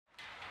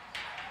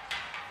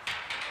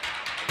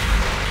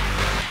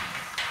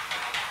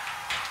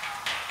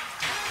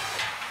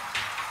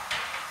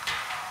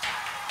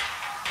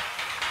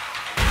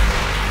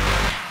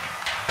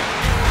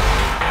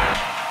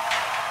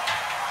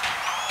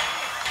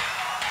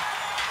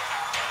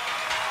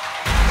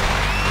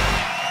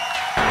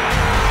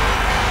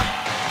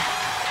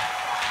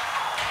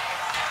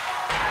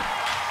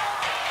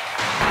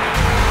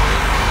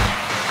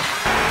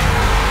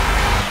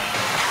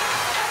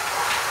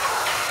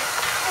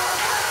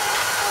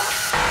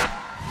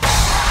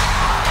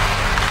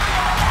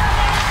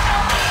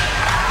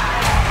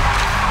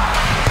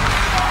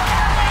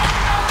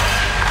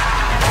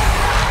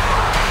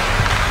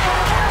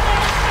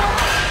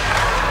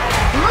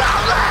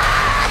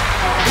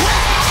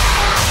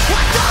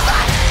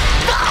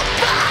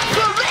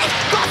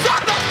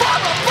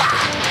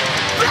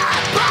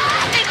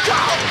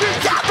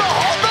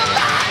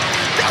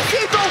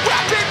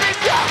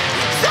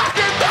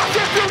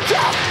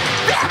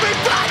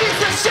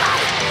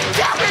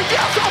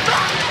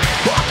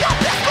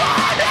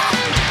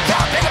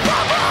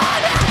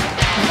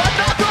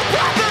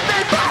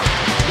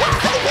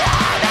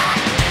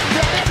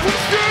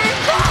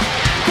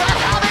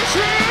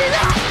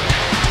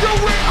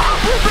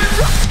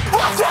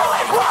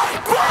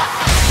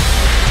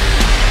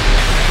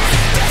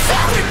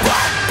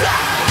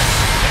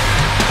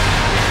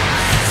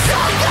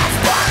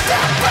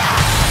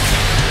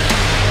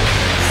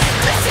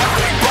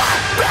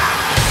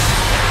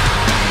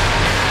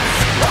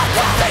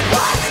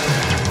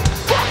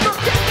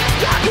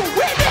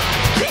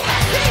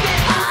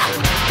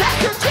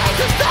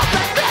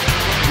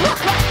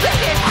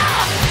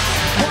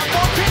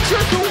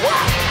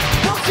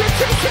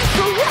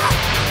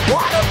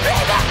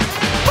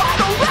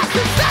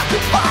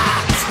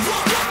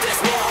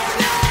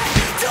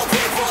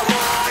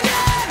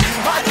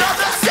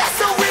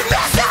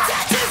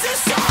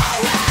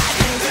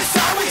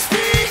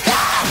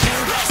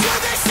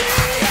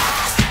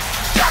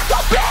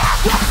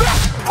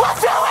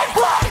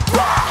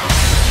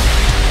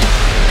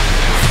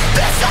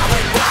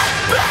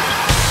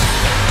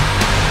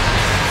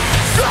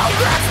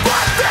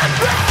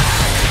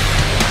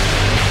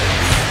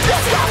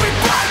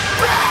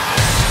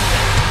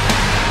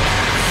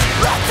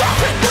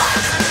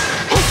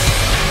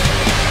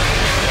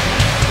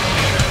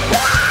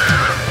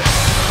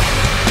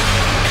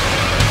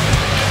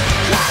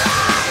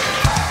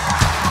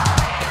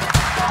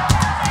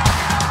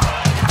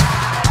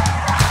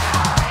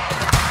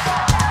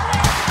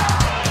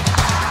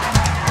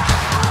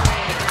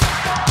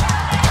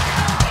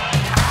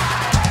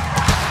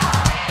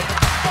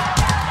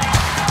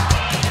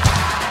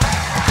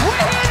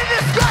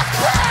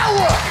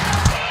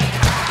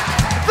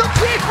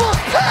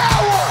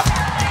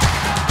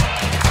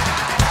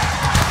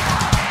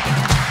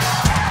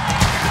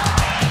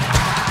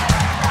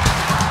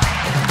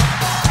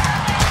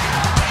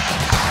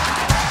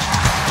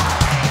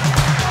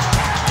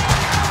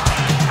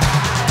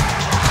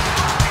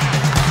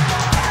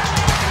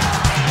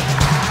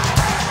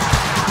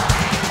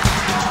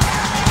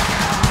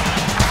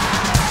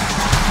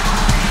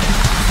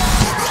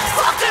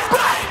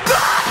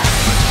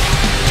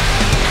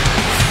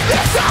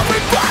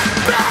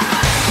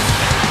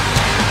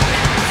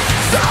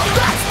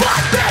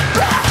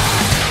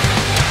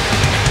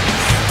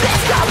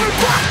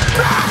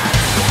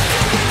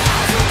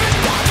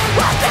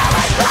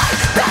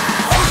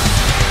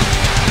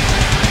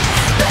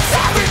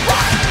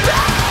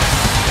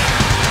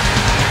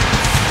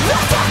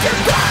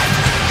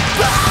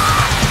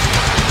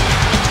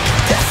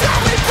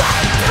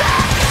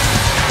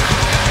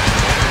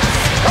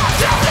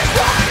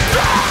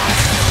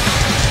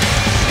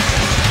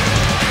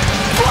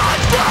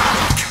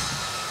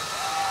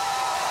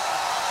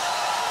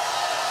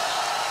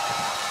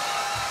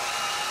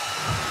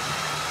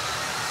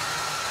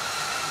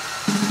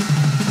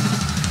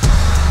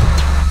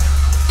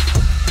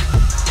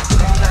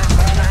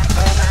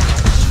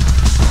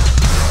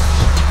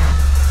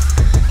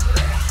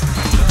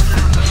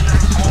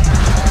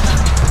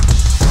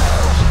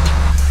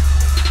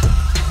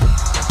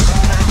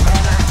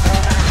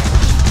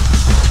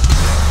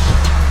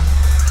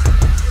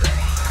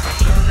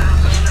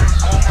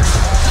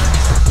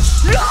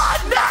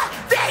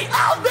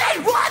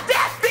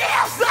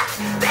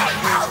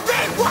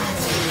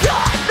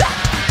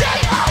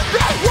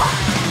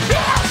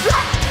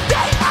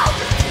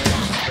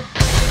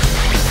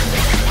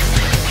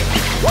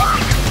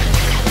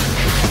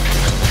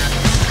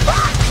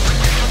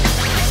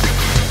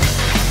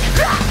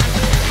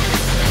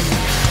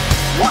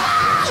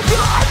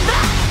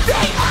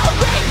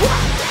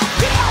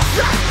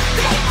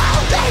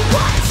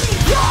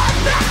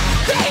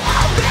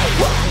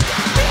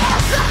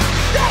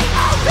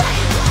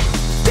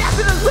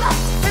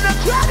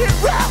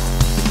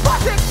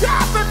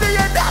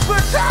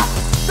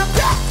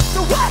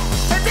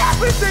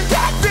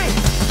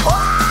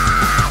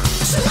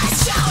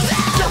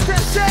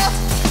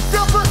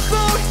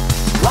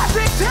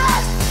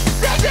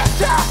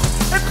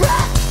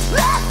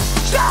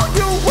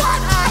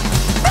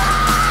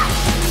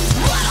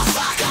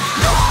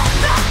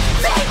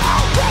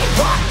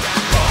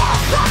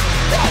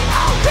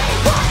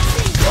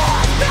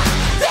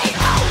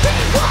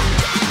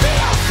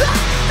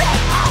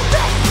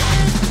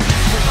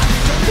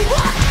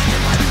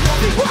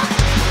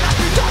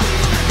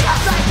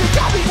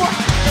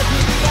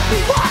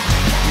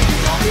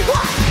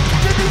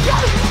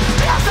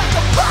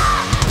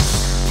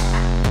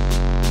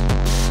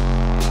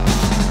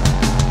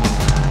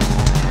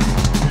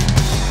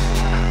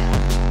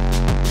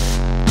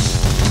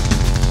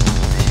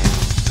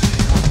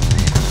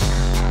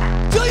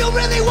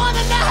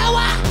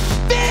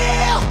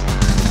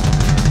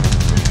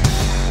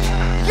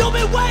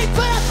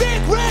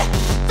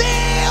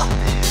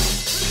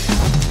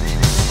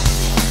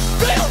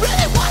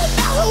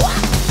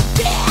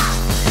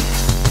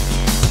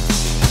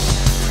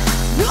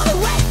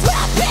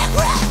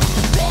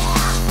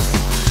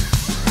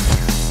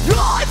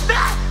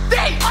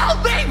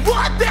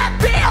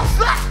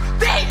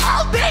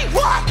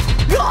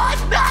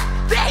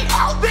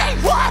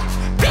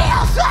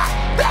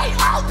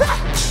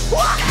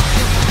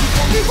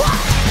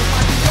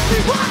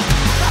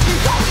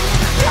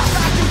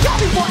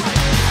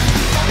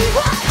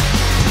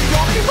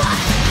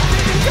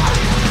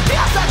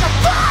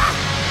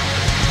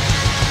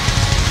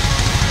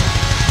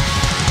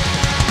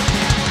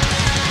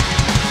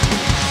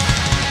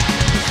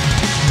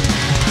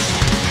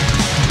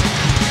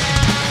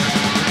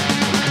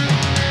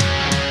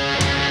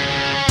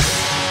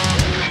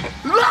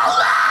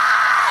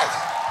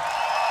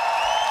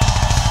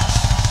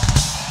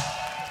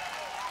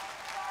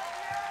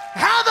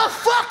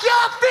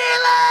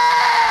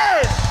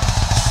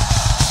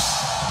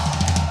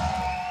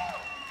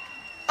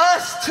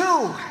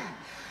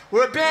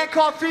We're a band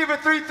called Fever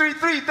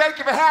 333. Thank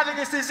you for having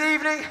us this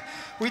evening.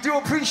 We do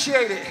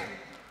appreciate it.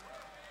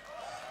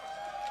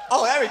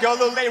 Oh, there we go, a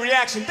little late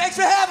reaction. Thanks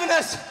for having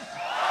us.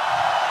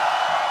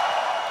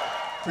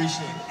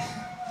 Appreciate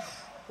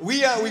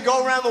it. We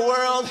go around the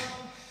world.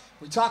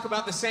 We talk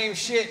about the same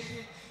shit.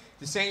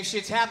 The same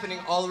shit's happening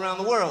all around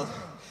the world.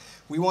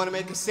 We want to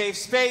make a safe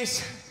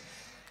space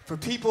for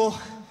people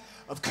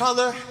of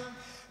color,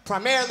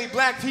 primarily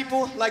black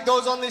people like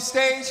those on this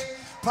stage,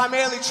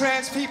 primarily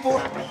trans people,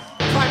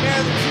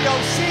 primarily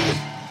POC,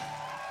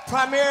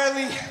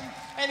 primarily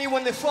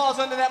anyone that falls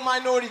under that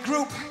minority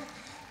group,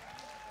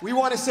 we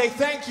want to say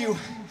thank you,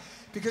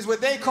 because what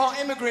they call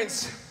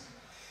immigrants,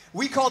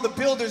 we call the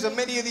builders of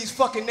many of these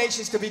fucking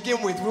nations to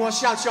begin with. We want to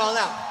shout y'all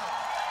out.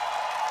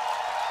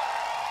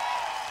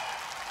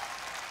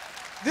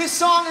 This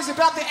song is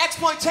about the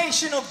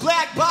exploitation of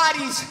black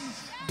bodies,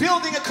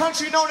 building a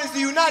country known as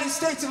the United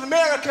States of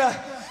America,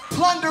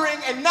 plundering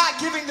and not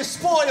giving the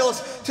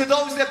spoils to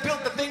those that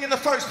built the thing in the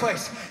first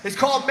place. It's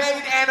called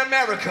Made in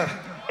America.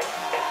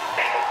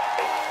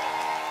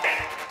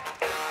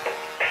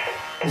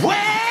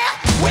 Where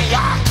we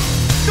are,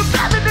 the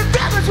family and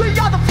families, we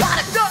are the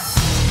product of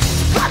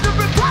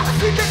plundering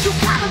policy that you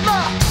gotta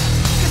love.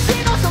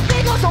 Casinos,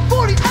 amigos on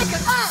 40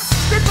 acres,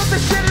 they put the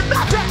shit in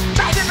my back,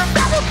 made in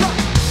America.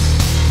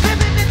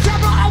 Living in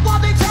terror, I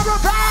want they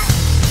terrorize.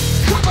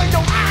 Cover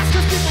your eyes,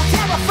 cause people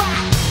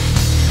terrified.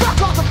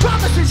 Fuck all the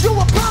promises you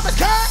were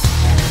promised, huh?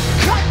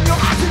 Cutting your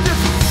eyes in this.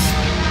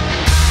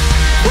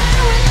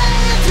 Where we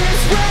land is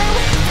where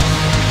we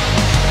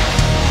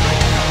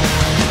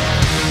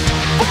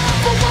one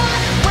for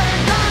one, we're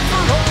none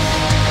for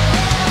all.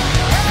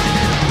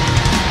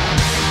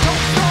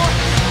 Don't store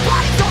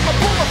bodies on the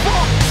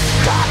boulevard.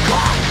 Car,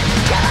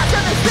 get us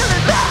and they still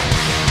in love.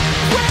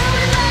 Where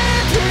we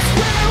land is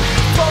where we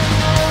fall.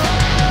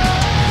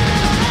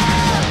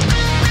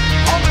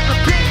 Over the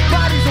big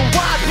bodies of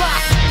wide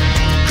blocks.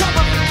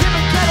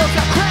 Giving ghettos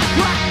a crack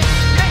rock,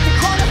 making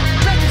corners,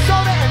 making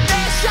soda and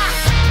dan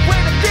shots.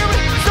 Where the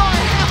theory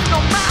started having no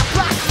mind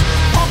blocks.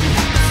 Homie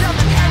hate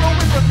selling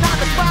heroin from 9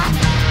 to 5.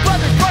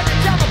 Brothers burning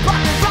down the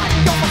block and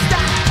riding almost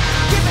stop.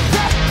 Giving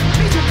death,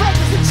 mutual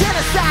breakers and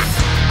genocide.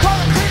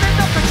 Calling cleaning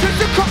up the truth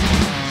to come.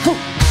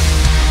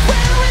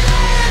 Where we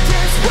land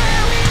is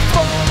where we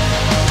fall.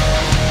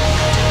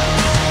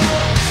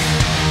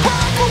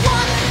 One for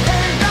one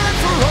and none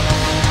for all.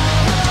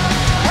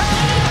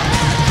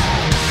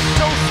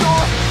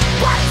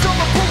 Bodies on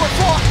the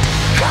boulevard,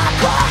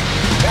 car,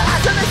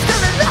 guys and they're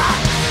still in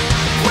love.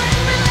 Where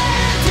we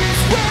land is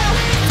where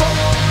we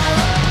fall.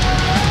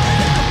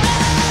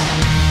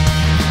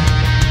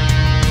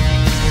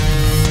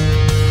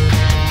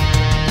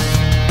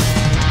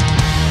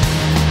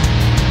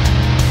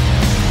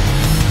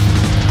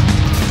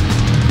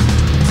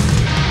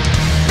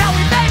 Now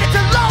we made it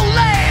to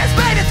Lowlands,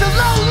 made it to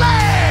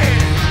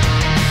Lowlands.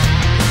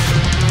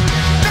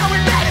 Now we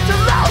made it to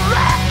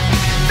Lowlands.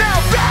 Now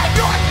bang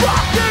your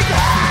fucking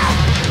head.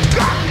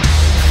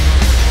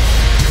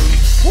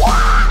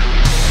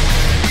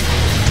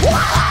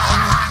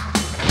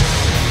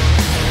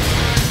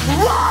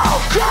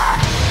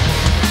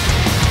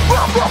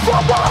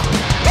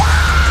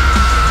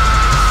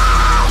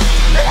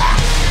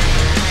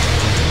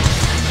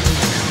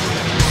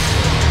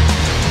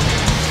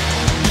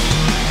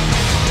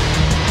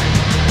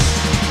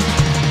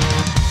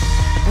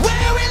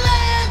 Where we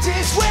land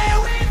is where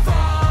we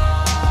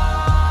fall.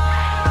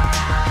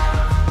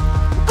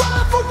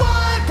 One for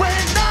one,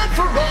 we're none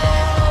for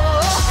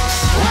all.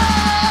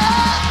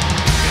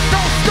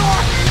 Don't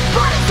store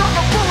bodies on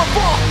the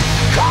boulevard.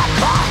 Car,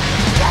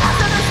 get us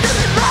and they're still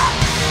in love.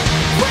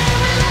 Where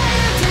we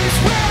land is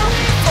where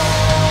we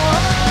fall.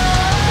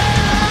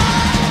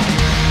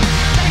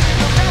 Made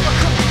in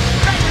America,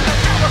 made in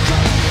America.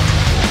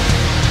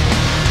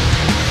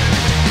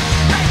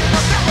 Made in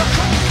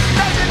America,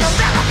 made in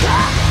America.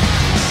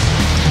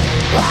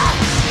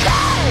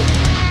 Okay.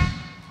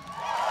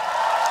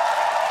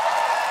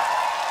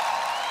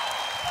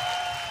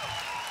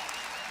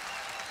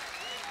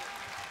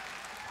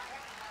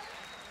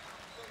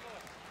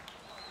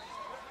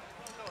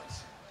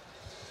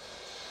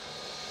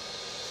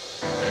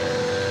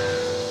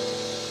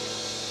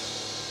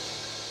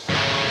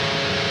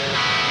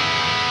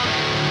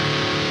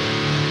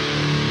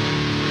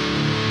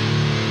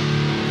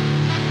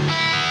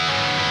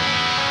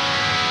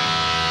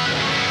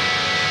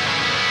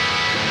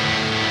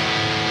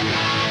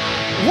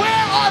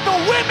 Where are the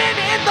women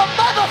in the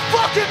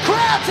motherfucking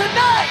crowd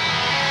tonight?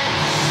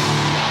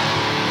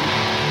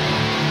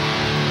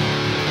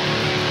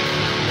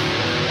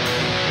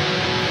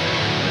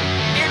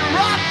 In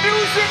rock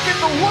music in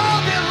the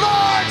world at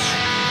large,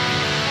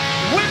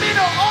 women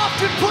are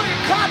often put in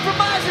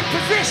compromising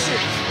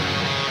positions.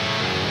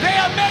 They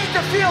are made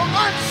to feel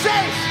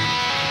unsafe.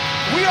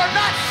 We are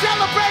not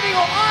celebrating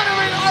or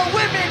honoring our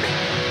women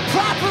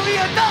properly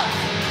enough.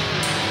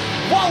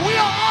 While we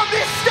are on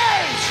this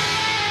stage,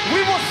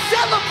 we will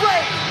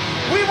celebrate,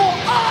 we will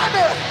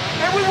honor,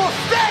 and we will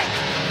thank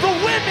the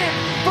women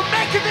for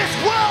making this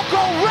world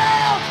go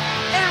round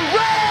and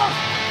round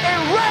and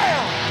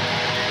round.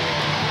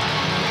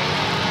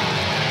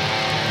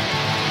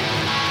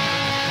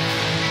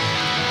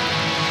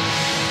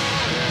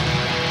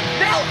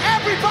 Now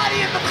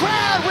everybody in the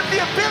crowd with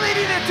the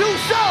ability to do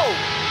so.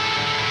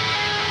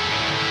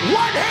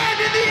 One hand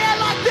in the air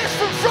like this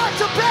from front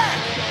to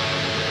back.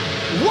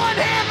 One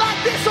hand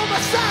like this on the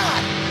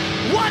side.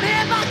 One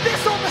hand like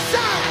this on the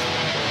side.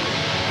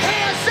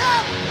 Hands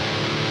up,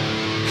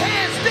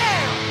 hands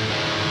down.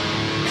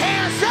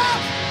 Hands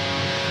up,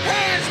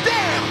 hands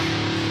down.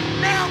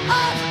 Now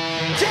up,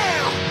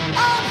 down,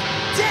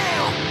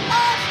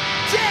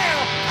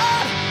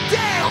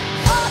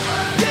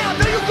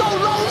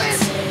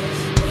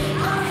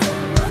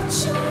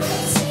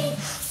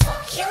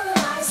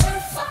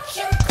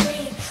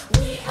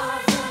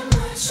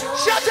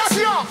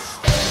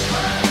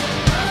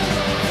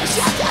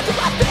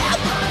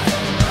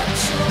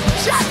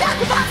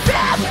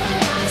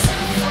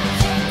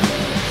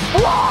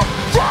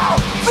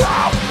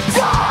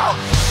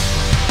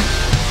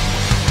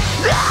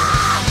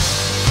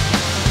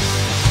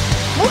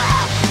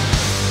 Well,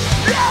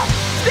 yeah,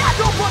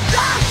 stand up or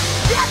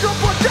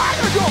die,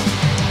 yo.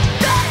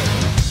 Hey,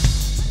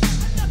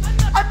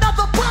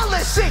 another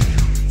policy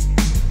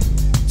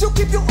to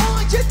keep you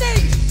on your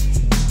knees.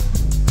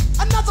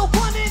 Another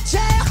one in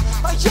jail,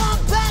 a young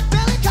black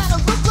belly kinda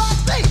look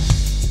like me.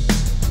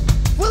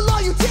 Well,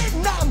 all you did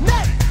not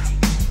make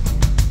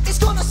is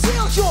gonna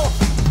seal your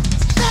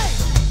name.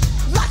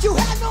 Like you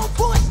had no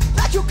voice,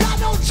 like you got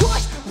no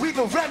choice. We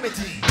the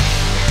remedy.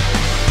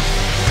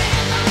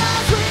 In the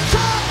lives we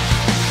try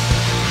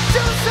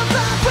to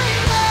survive, we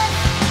live.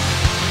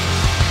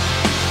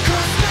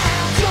 'Cause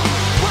now you're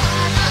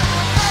one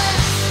of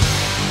us.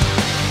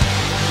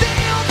 They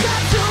all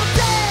got to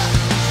deal.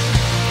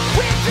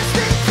 We just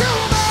need to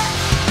live.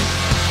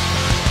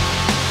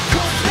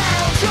 'Cause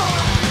now you're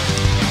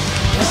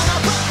one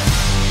of us.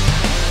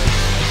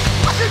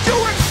 What did you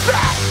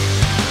expect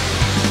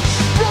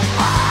from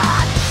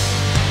us?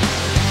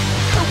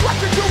 And what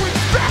did you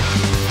expect?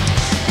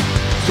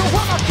 So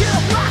I'ma get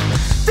up like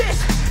this.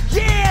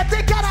 Yeah,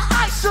 they gotta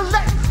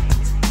isolate.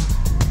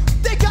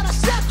 They gotta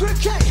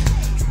segregate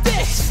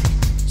this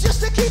just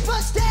to keep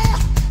us down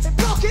and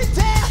broken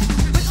down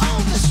and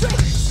on the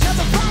street.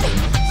 Everybody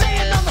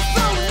laying on the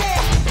floor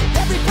now.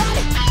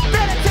 Everybody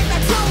better take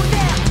that tone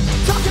now.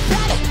 Talk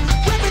about it,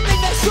 everything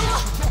they saw.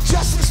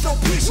 Justice, no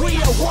peace, we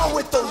at war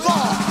with the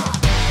law.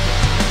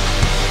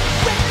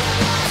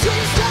 Realize we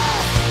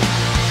strive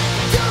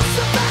to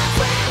survive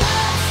with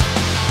us.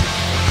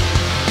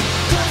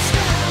 'Cause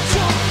now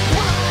you're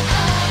one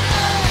of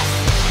us.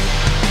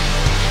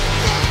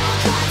 They all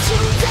got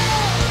you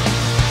down.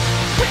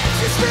 We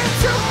just been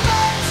too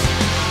much.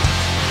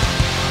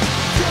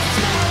 'Cause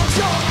now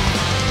you're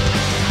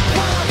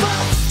one of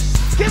us.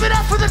 Give it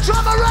up for the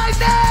drummer right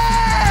now!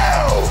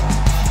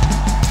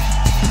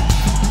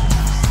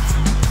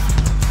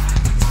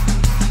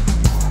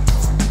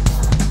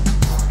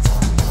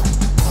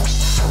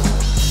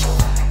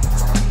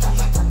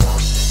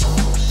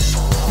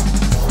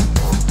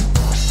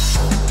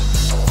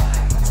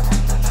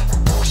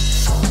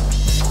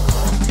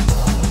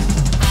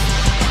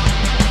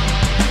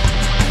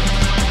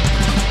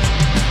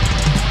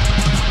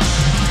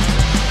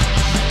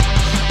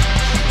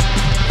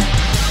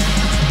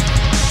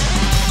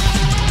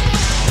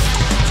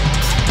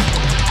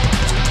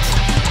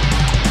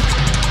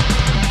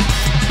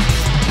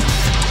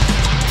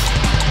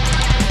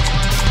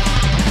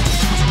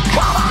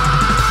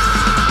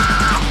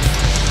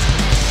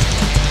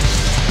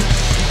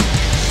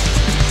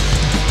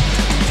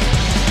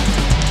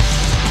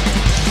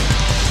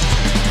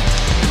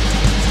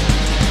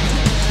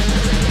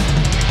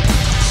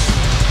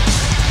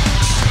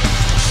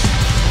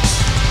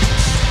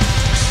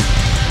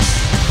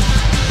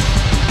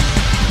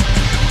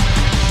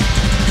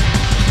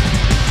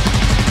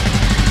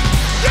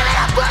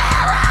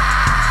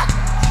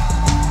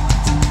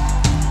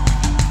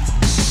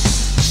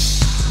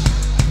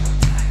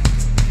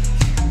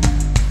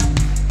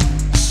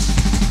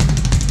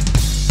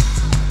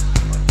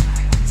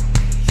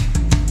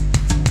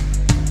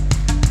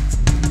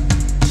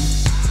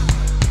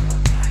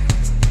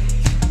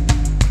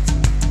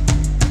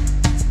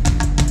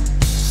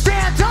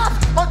 Stand up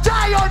or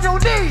die on your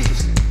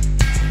knees.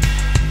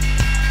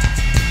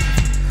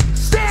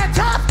 Stand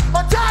up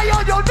or die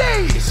on your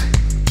knees.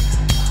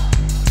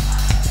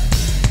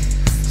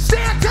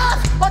 Stand up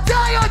or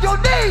die on your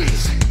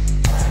knees.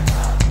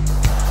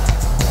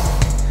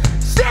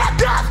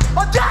 Stand up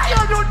or die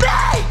on your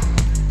knees.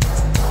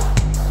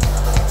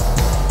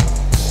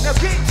 Now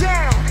get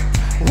down,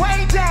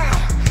 way down,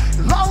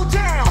 low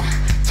down,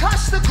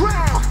 touch the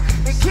ground,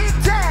 and get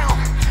down,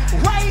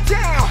 way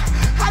down.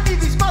 I need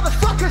these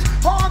motherfuckers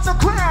on the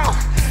ground.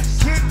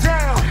 Get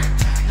down.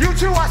 You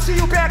two, I see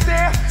you back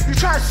there. You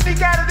trying to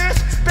sneak out of this?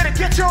 Better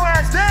get your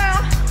ass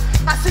down.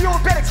 I see you,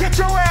 better get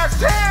your ass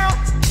down.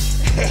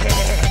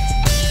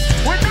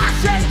 When I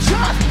say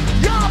jump,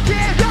 y'all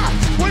get up.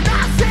 When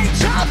I say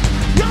jump,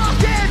 y'all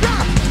get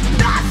up.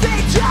 When I say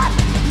jump,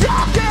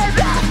 y'all get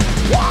up.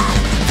 1,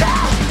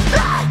 2,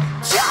 3,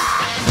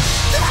 jump.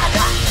 Stand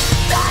up,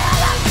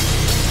 stand up,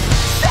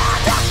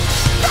 stand up,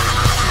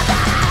 stand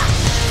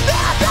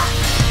up,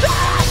 stand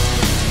up,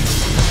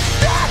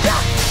 stand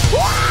up.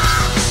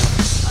 Wow.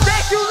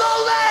 Thank you,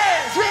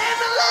 Lowlands. We're in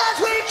the lands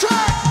we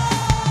try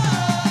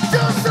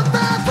to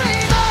survive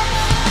freedom.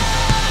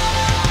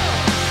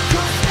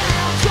 'Cause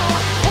now you're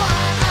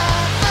one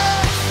of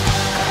us.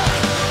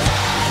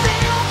 They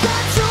all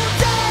got you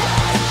down.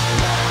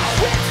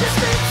 We just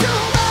need too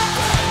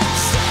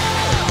much.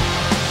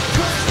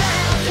 'Cause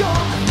now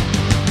you're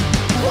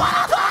one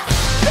of us.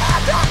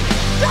 Stand up,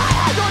 die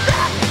on your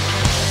neck.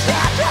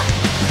 Stand up,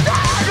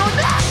 die on your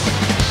neck.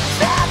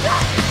 Stand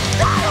up,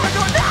 die on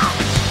your neck.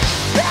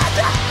 Stand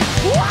up.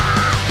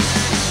 Wow.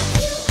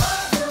 You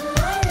are the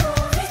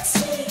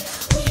minority,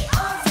 we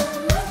are the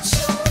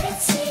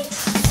majority.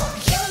 Fuck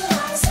your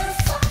lies and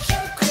fuck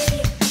your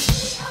greed.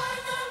 We are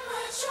the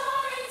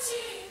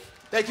majority.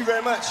 Thank you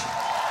very much.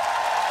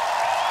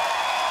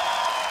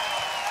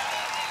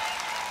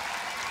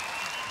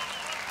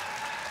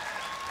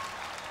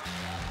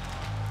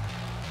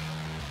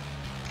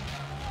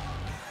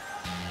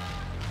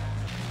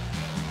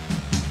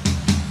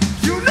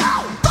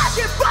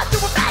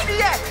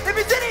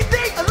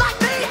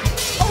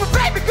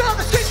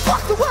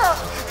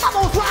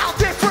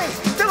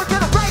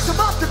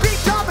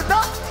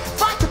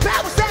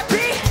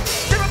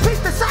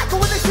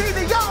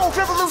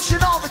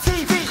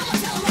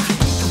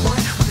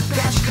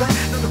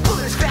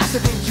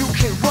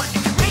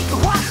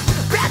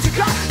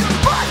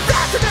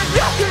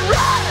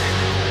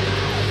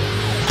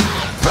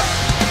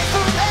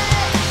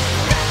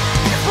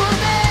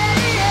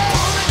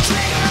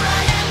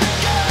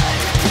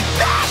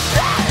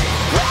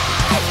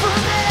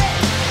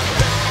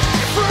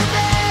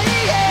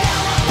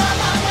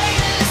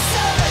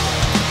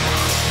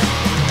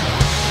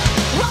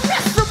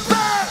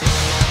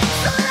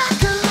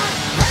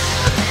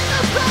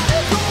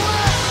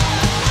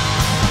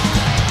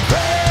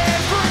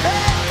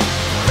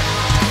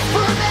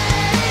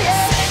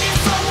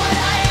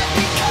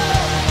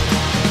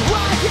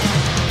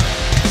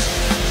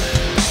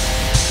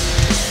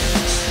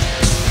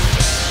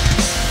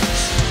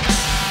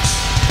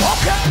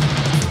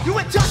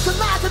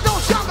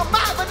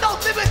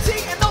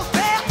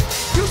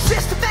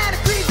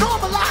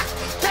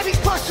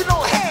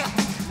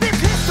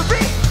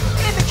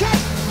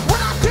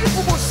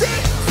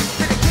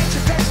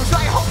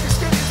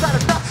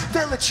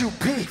 let you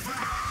be. Pray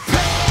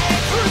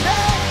for me,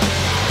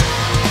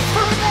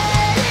 for me,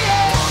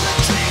 yeah. Pull the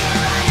trigger,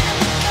 I am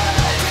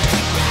good.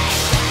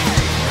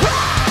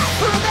 Pray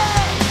for me,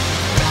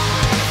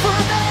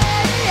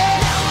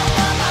 yeah. Now I'm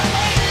on my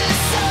way to the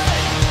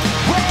sun.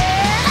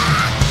 Well,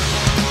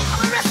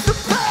 I'm a rest of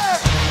bird,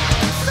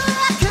 so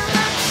I can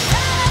let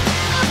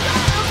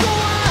the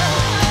world.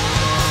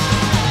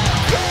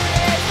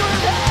 Pray for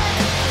me,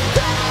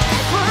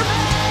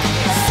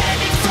 save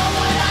me from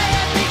what I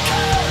have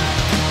become.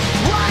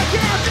 Why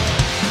can't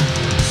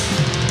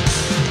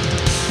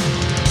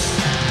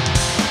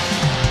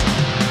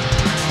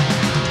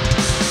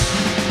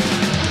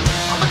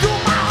I'ma do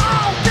my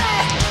own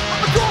thing.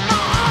 I'ma do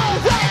my own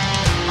way.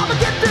 I'ma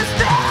get this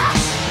thing.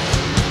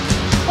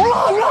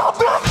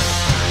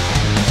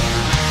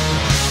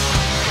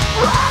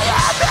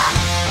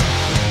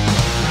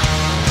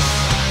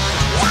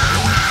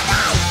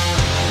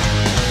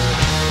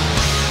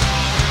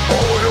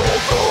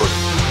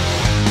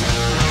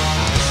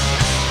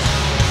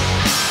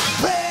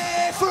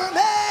 Pray for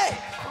me,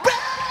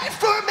 pray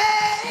for me.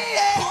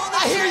 Yeah. I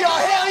hear y'all,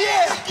 hell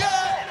yeah.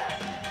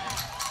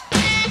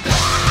 Pray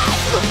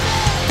for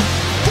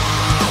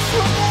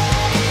me,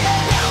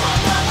 yeah. Now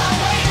I'm on my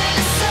way to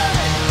the sun.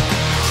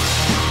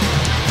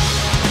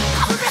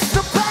 I'm a rest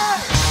of bird,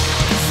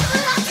 so I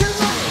can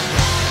look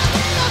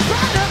in the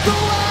bright of the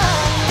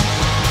world.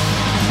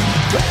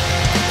 Pray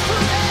for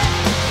me,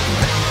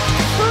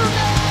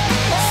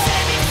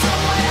 save me from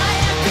what I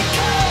have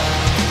become.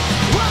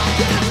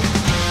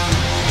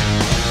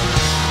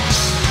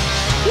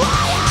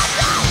 Why am I?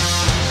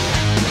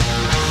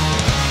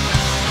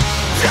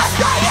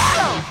 Yes, I am.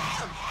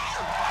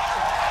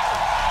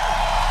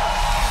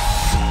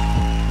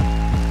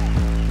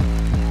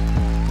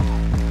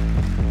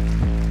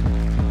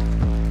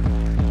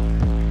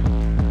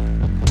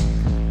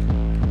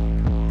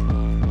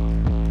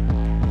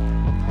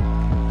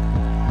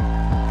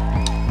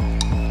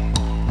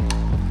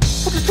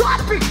 What you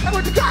gotta be, and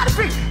what you gotta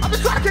be. I'm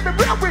just trying to keep it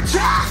real with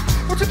ya.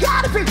 What you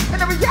gotta be,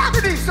 and the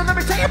reality. So let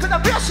me tell you for the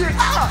real shit.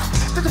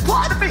 There's a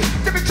part of me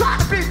that be trying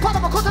to be part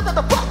of a culture that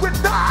the fuck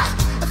with not.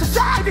 A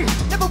society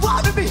never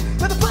wanted me,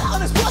 but the put on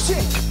this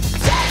bullshit.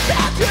 Take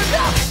back your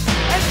love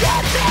and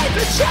get me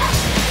the check.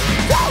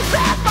 Don't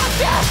let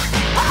myself,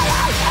 I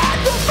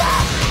ain't the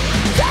back.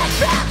 Take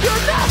back your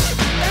love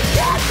and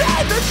get me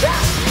the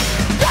check.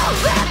 Don't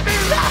let me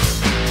love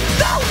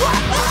no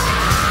one.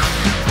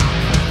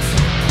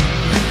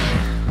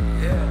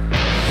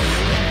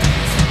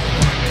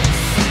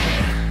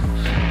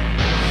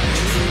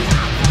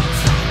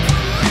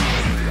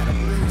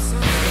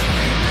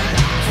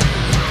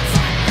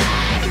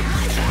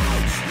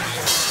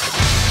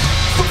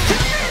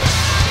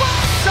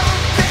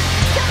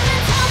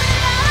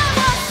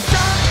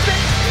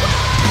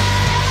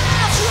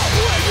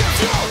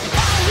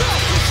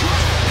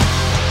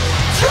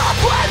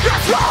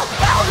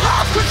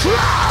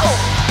 Control!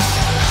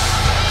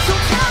 So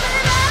tell me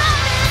that I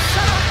need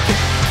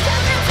something.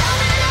 Tell me that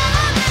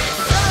I need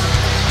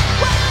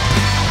something.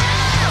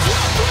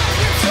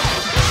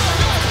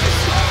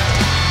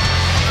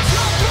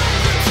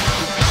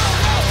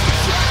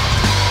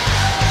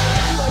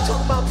 Everybody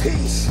talking about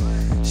peace.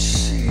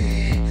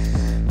 Shit.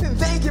 Then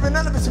they ain't giving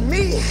none of it to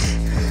me.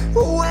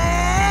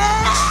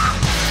 Well,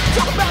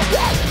 talk about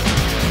that.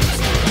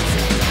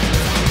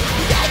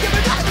 They ain't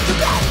giving none of it to me.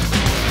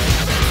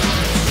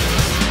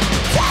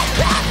 Take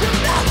back your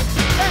love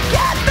and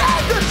get me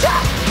the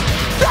check.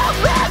 Don't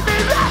let me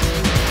love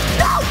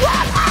no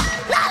one.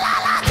 La la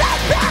la.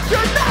 Take back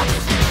your love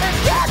and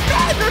get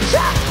me the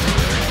check.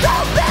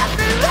 Don't let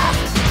me love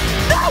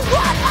no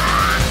one.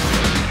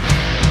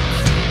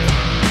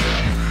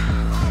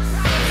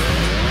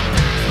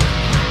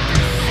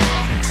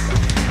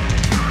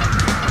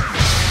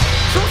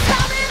 So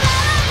tell me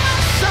that I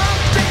want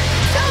something.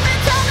 Tell me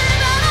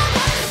that I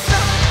want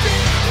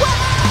something.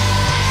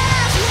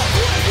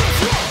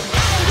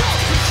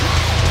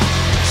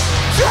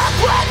 Just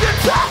when you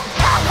talk,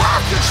 I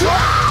want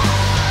control.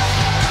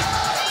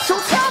 So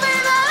tell me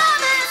that I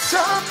need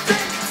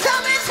something.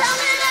 Tell me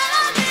that I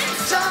need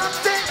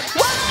something.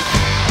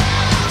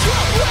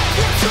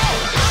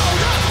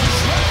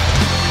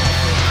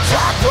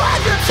 Just when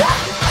you talk,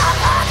 I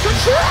want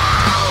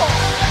control.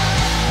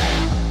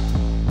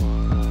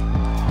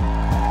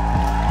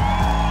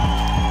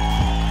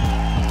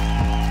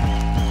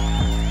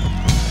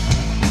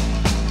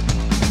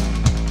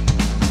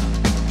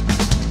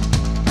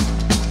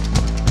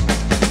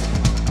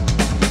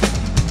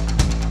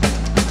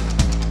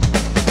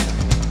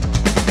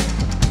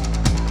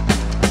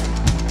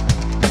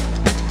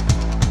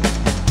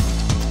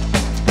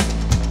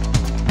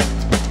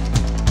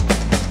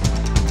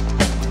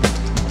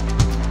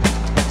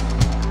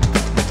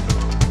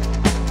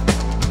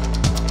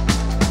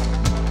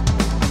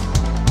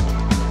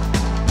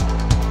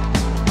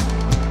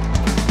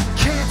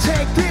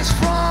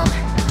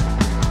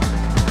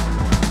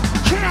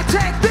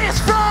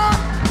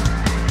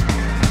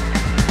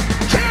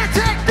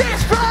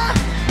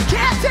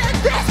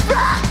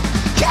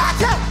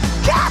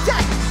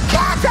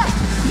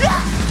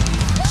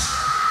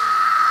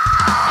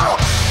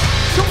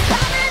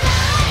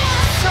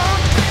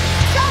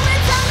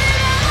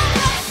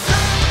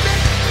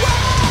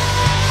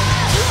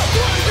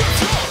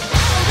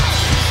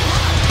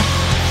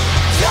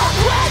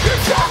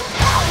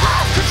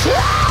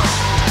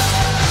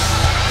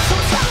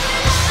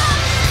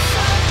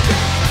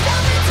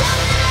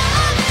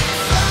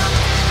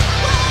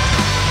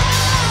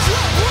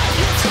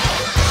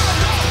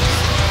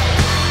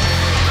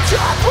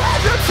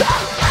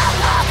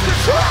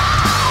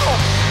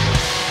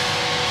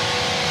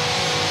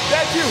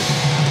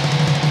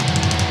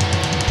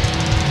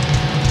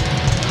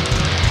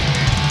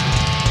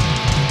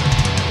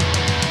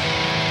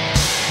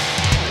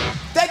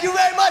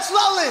 much,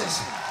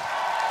 Lowlands.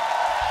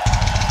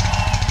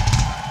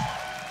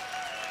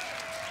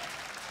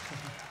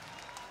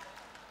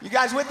 You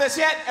guys with us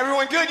yet?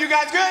 Everyone good? You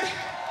guys good?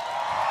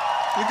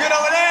 You good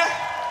over there?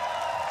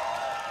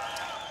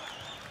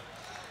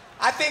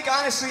 I think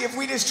honestly, if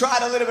we just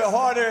tried a little bit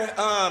harder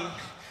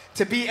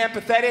to be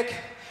empathetic,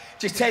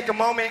 just take a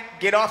moment,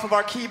 get off of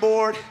our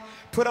keyboard,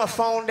 put our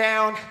phone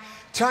down,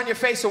 turn your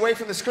face away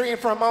from the screen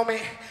for a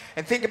moment,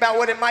 and think about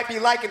what it might be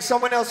like in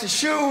someone else's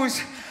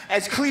shoes.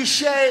 As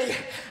cliche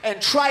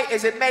and trite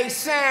as it may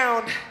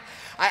sound,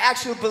 I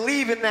actually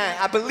believe in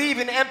that. I believe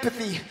in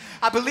empathy.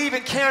 I believe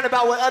in caring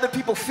about what other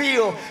people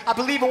feel. I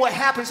believe in what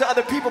happens to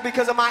other people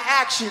because of my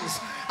actions.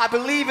 I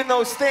believe in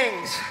those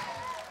things.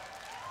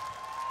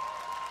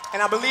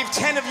 And I believe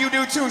 10 of you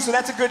do too, so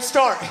that's a good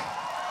start.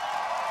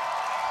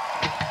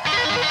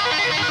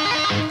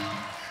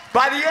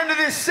 By the end of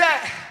this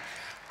set,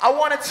 I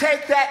want to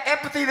take that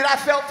empathy that I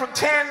felt from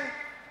 10,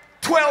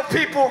 12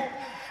 people,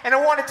 and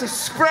I want it to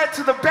spread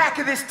to the back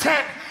of this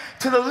tent,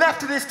 to the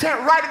left of this tent,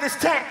 right of this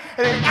tent,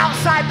 and then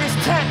outside this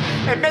tent,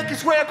 and make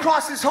its way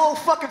across this whole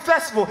fucking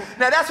festival.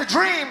 Now that's a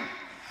dream,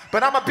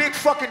 but I'm a big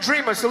fucking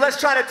dreamer, so let's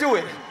try to do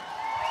it.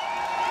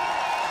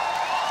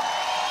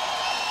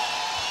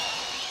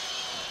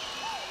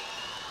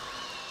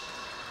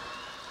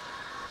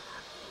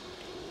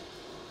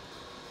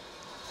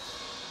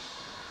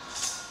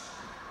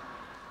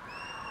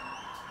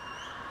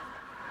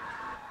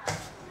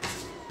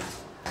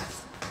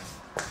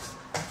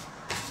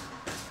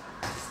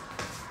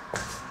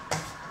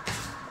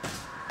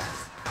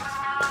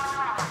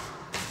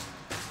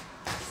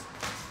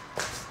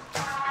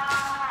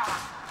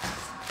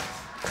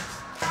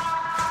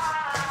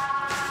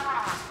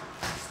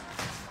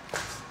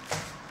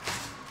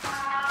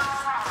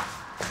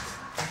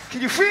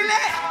 Can you feel it?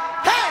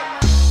 Hey!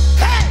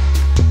 Hey!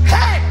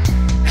 Hey!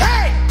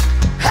 Hey!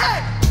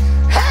 Hey!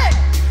 Hey!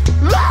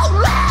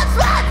 Lowlands,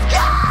 let's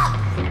go!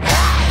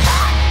 Hey!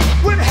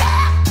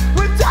 Hey!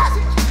 With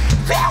dozens,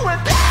 filled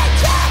with bad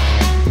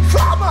shit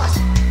from us.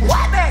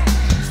 Why they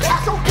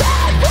stand so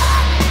bad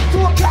back to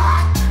a guy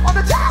on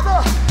the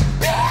dollar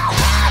bill?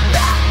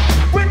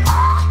 Back when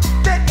all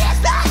that is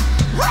not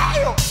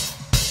real.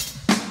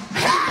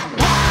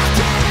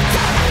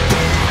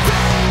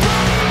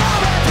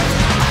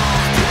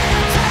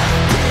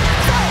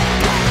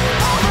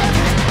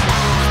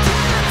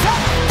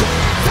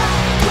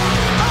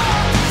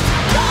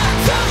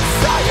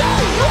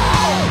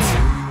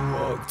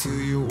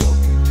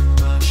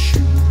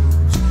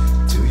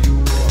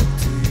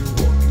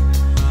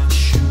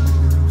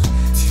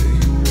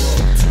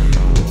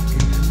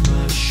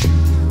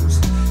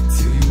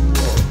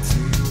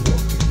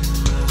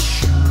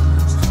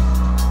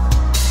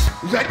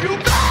 Then you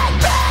bang,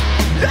 bang,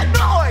 that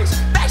noise,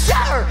 make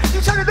sure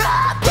you turn it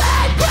up,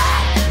 bang,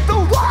 bang, the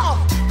wall,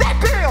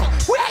 that bill,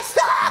 we ain't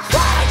stop,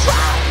 trying,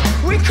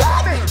 we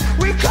coming,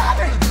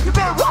 you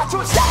better run to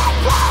a stand,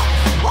 bro,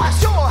 on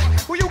shore,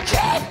 will you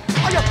keep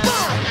all your fun?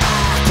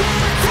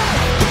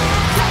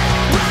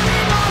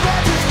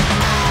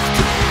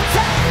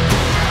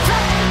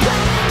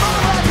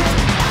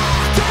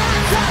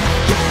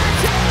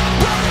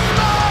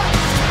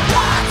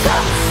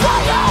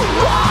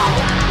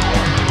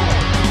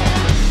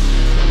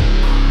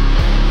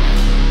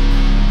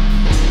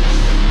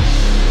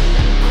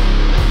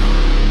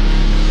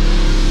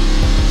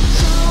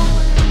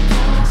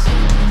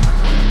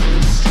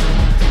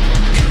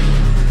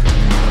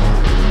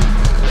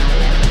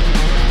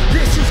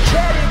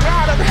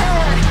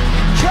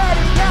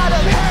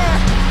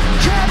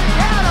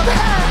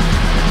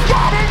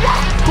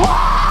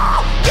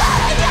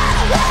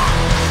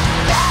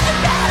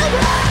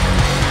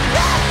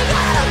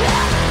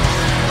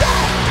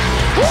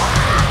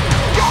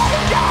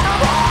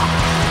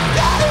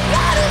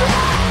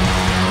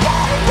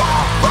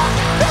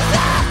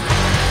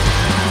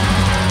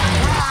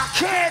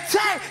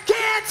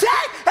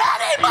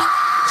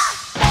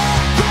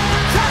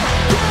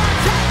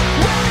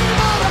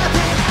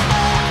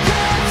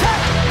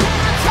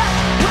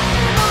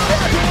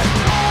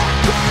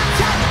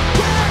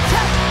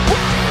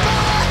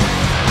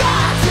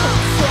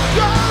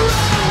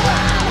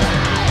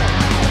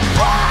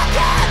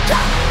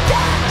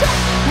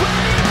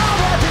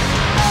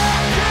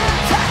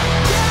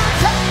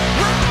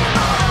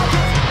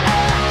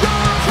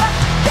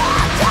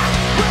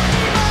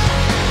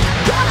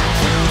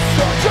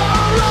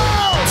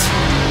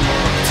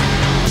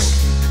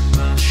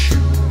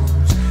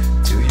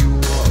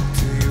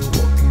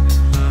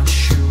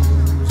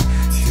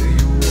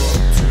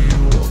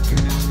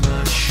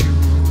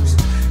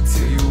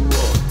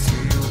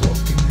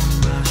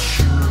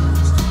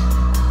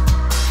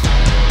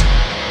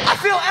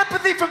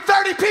 From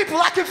 30 people,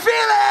 I can feel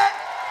it!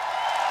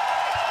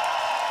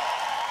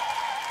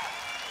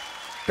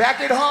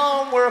 Back at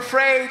home, we're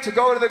afraid to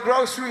go to the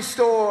grocery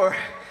store,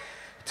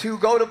 to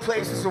go to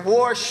places of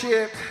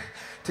worship,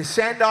 to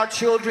send our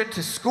children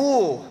to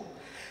school.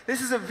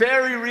 This is a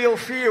very real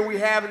fear we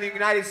have in the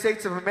United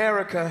States of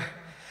America,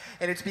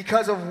 and it's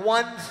because of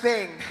one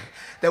thing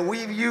that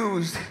we've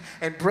used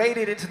and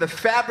braided into the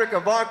fabric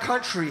of our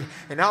country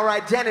and our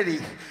identity,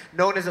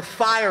 known as a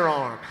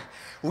firearm.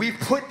 We've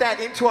put that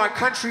into our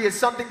country as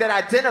something that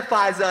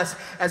identifies us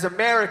as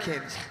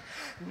Americans.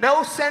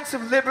 No sense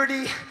of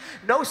liberty,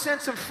 no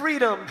sense of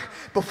freedom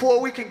before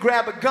we can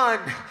grab a gun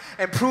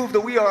and prove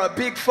that we are a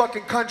big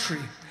fucking country.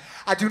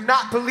 I do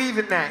not believe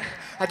in that.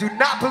 I do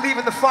not believe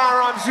in the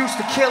firearms used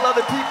to kill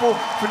other people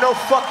for no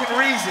fucking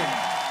reason.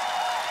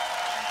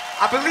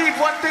 I believe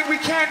one thing we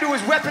can do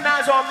is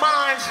weaponize our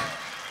minds,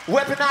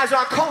 weaponize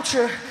our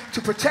culture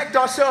to protect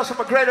ourselves from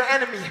a greater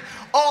enemy.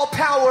 All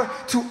power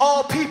to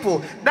all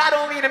people, not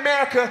only in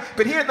America,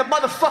 but here in the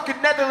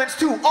motherfucking Netherlands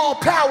too. All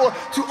power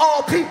to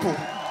all people.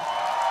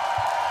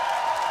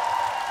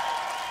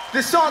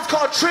 This song's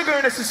called Trigger,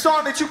 and it's a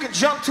song that you can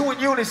jump to in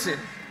unison.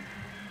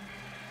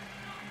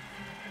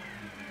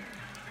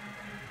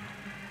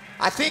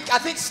 I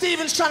think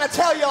Steven's trying to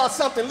tell y'all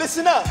something.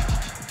 Listen up.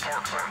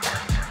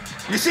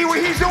 You see what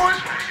he's doing?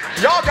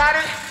 Y'all got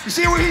it. You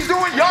see what he's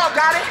doing? Y'all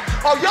got it.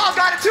 Oh, y'all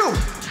got it too.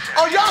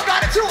 Oh, y'all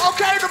got it too.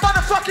 Okay, the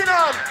motherfucking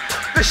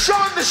the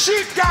Shaun the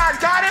Sheep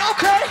guys got it.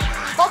 Okay,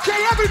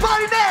 okay,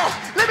 everybody now.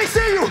 Let me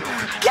see you.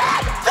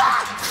 Get the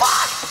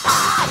fuck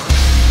up.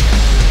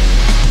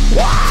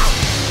 Wow.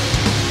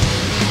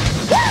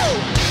 Woo.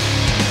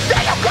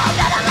 There you go,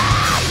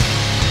 Netherlands.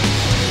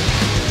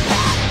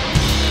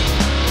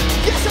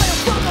 Yes, I am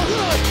from the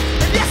hood,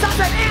 and yes, I'm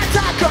an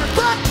anti-gun,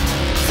 but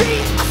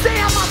see, I say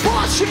I'm on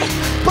bullshit,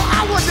 but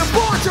I wasn't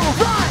born to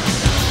run.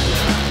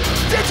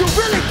 Did you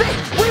really think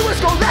we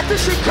was gonna let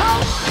this shit go?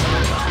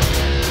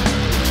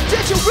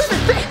 Did you really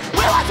think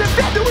we wasn't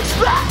fit to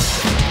explode?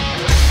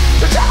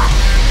 The terror,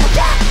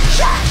 again,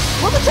 shot,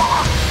 with the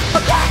terror,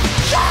 again,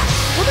 shot,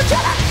 with the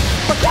terror,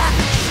 again.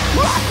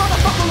 Run,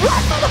 motherfucker,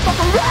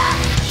 run!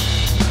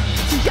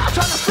 See, y'all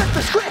trying to flip the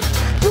script,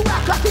 you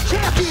act like it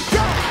can't be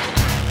done.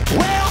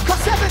 Well,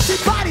 cause 17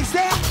 bodies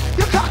there,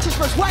 your conscience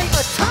must weigh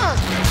a ton.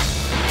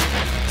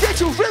 Did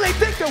you really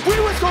think that we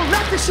was gonna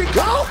let this shit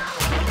go?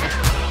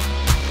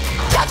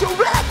 Did you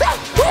really think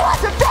we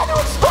wasn't fit to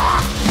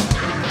explode?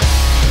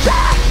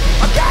 Shot,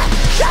 again,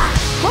 shot,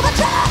 with the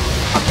terror,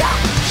 again,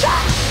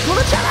 shot, with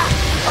the terror,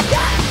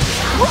 again.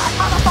 Run,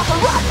 motherfucker,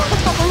 run!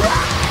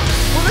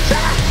 With the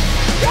terror,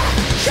 again,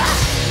 shot,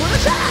 with the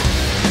terror,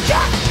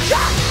 again,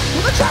 shot,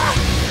 with the terror,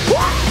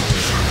 what?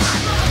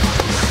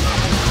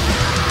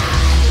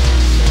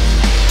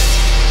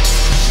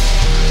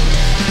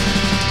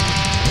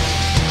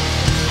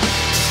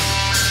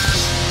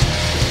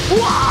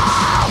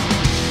 Wow!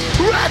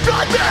 Red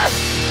on this!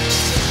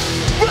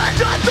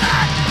 Red on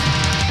that!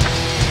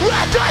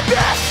 Red on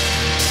this!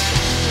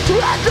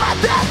 Red on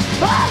this!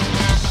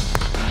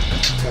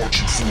 What you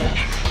marching for?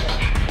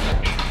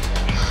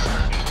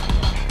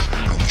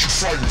 And what you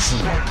fighting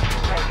for?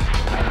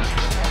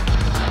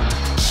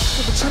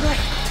 Put the trigger,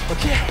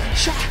 okay,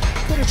 shot,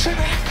 put the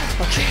trigger,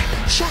 okay,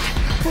 shot,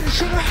 put the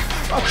trigger,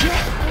 okay.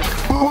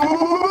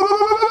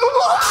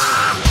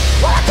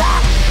 What a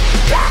time!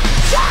 Yeah,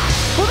 shot,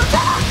 put the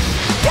trigger,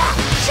 yeah,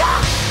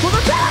 shot, put the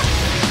trigger,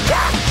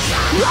 yeah.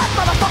 Run,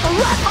 motherfucker,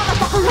 run!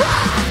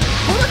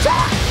 Put the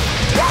trigger,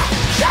 yeah,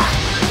 shot,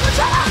 put the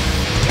trigger,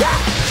 yeah,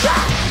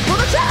 shot, put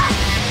the trigger,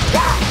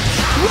 yeah.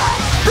 Run.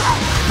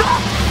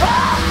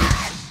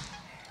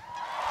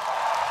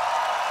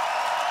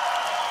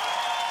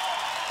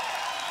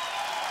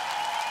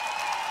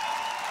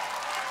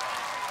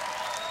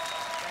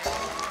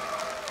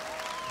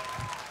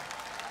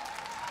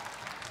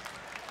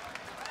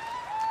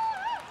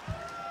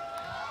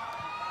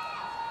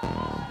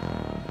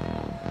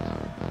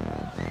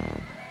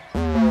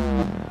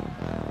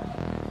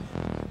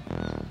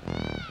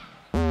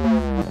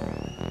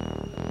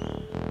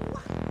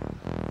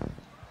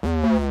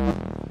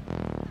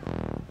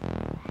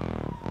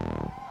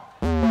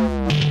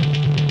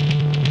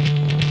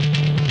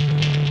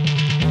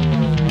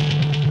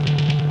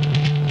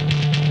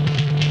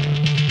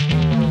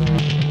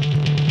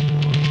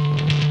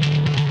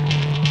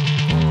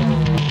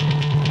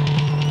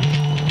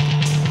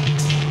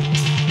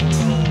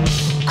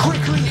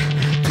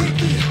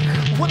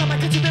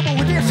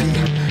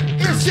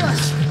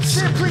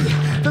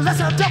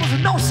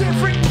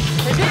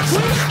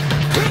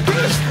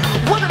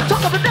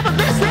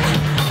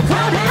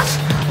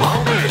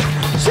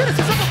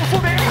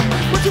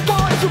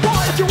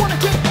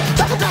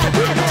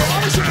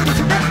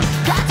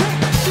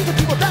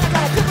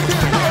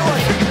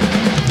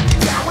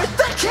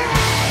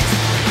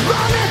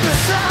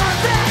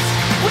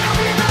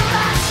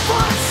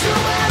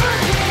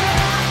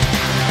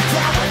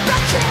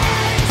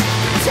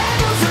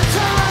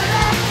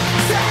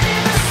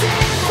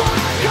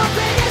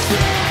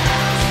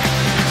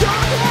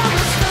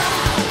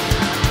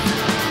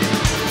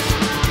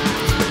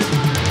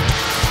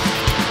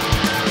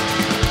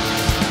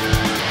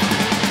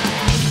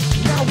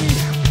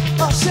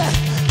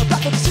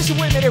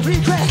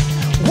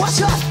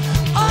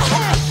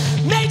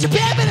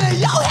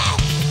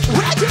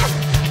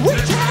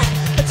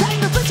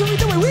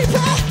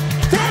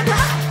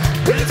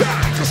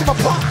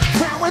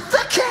 With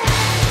the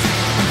kids,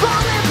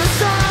 falling for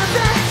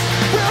something.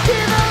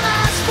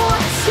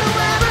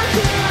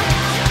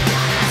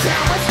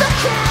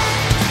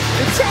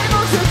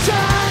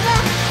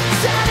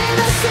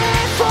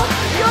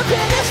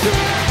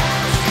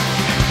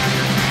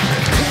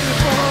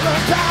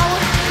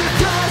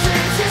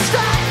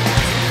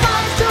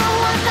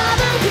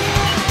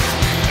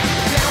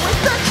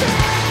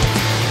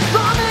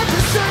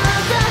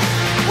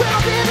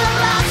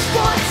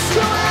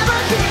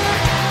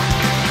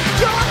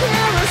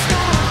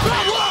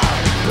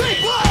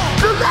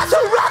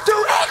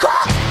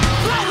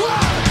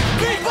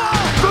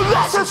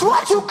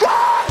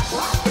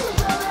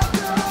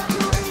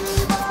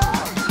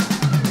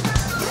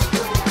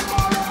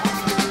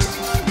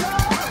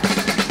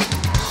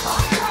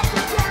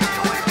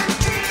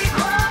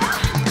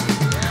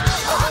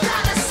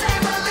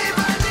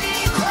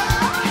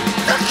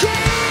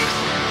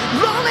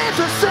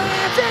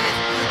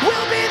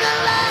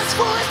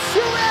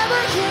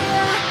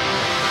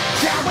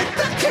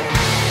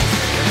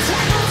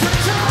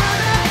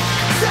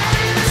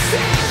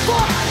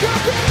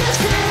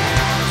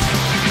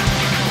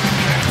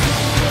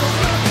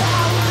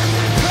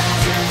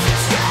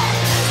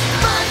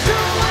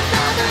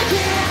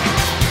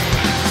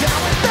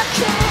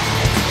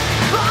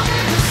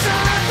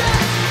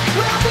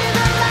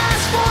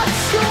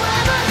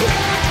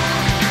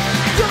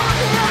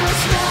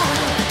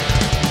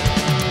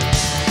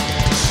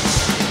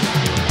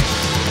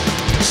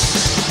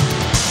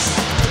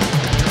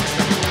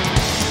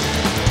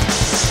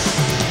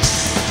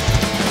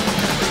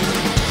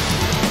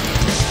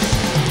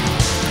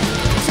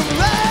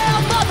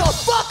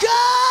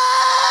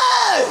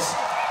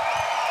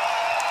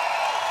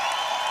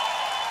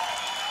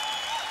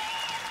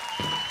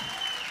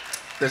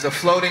 There's a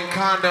floating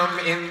condom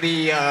in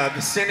the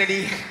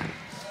vicinity.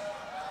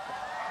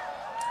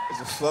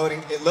 There's a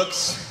floating, it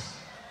looks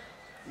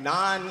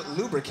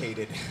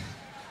non-lubricated.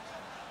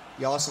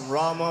 Y'all some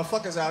raw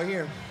motherfuckers out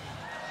here.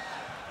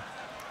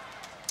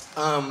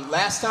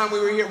 Last time we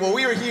were here, well,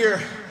 we were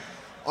here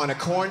on a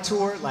corn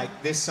tour,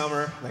 like this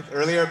summer, like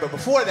earlier, but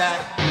before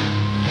that,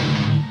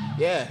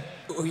 yeah,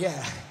 oh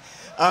yeah.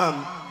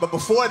 But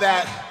before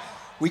that,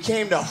 we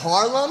came to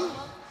Harlem.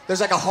 There's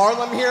like a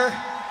Harlem here.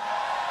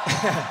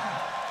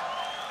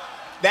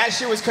 That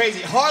shit was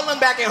crazy. Harlem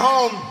back at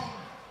home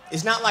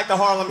is not like the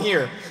Harlem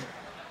here.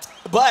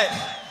 But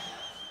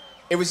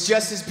it was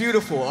just as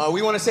beautiful.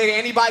 We want to say to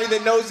anybody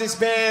that knows this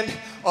band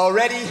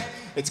already,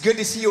 it's good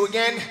to see you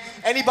again.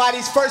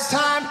 Anybody's first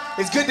time,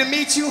 it's good to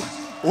meet you.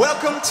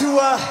 Welcome to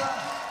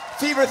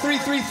Fever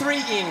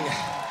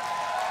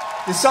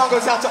 333ing. This song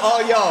goes out to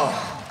all y'all.